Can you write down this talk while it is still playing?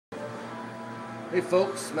Hey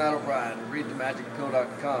folks, Matt O'Brien,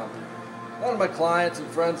 readthemagicpill.com. A lot of my clients and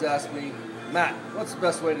friends ask me, Matt, what's the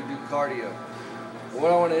best way to do cardio? Well,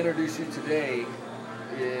 what I want to introduce you today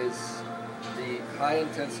is the high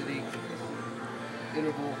intensity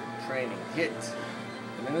interval training, HIIT.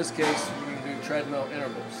 And in this case, we're going to do treadmill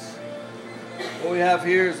intervals. What we have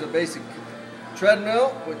here is a basic treadmill,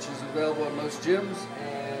 which is available in most gyms,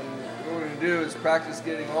 and what we're going to do is practice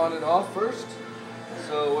getting on and off first.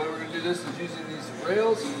 So what we're going to do this is using these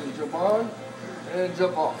rails. You can jump on and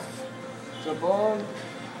jump off. Jump on,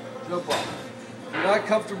 jump off. If you're not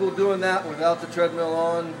comfortable doing that without the treadmill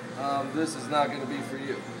on, this is not going to be for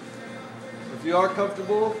you. If you are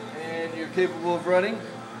comfortable and you're capable of running,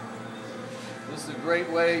 this is a great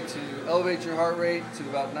way to elevate your heart rate to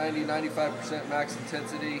about 90-95% max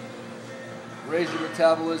intensity, raise your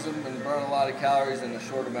metabolism, and burn a lot of calories in a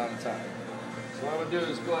short amount of time. So what I'm going to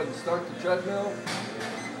do is go ahead and start the treadmill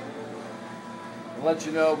and let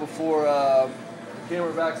you know before the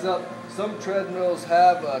camera backs up. Some treadmills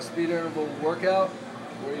have a speed interval workout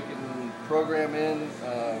where you can program in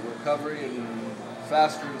recovery and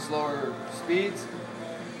faster and slower speeds.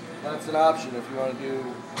 That's an option if you want to do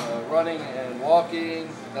running and walking.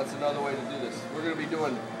 That's another way to do this. We're going to be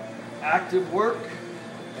doing active work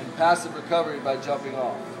and passive recovery by jumping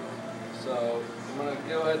off. So I'm going to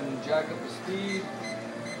go ahead and jack up the speed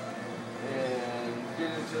and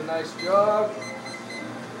get into a nice jog.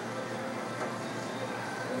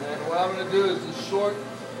 And then what I'm going to do is a short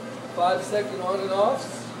 5-second on and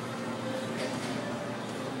offs.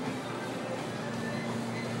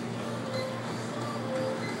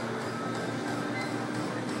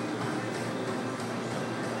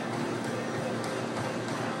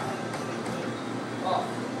 Off.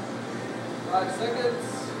 5 seconds.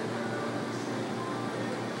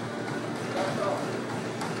 Back off.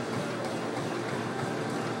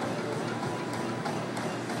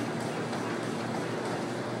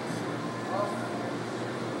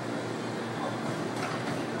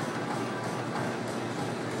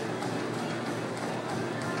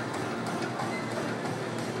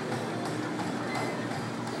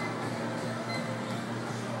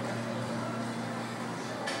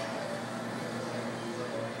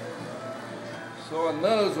 So on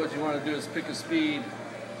those, what you want to do is pick a speed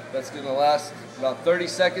that's going to last about 30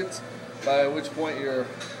 seconds, by which point you're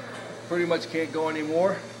pretty much can't go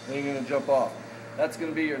anymore, and you're going to jump off. That's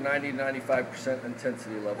going to be your 90-95%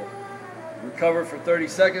 intensity level. Recover for 30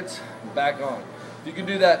 seconds, back on. If you can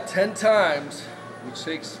do that 10 times, which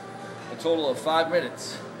takes a total of 5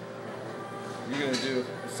 minutes, you're going to do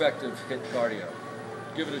effective HIIT cardio.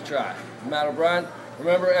 Give it a try. I'm Matt O'Brien.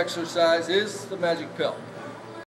 Remember, exercise is the magic pill.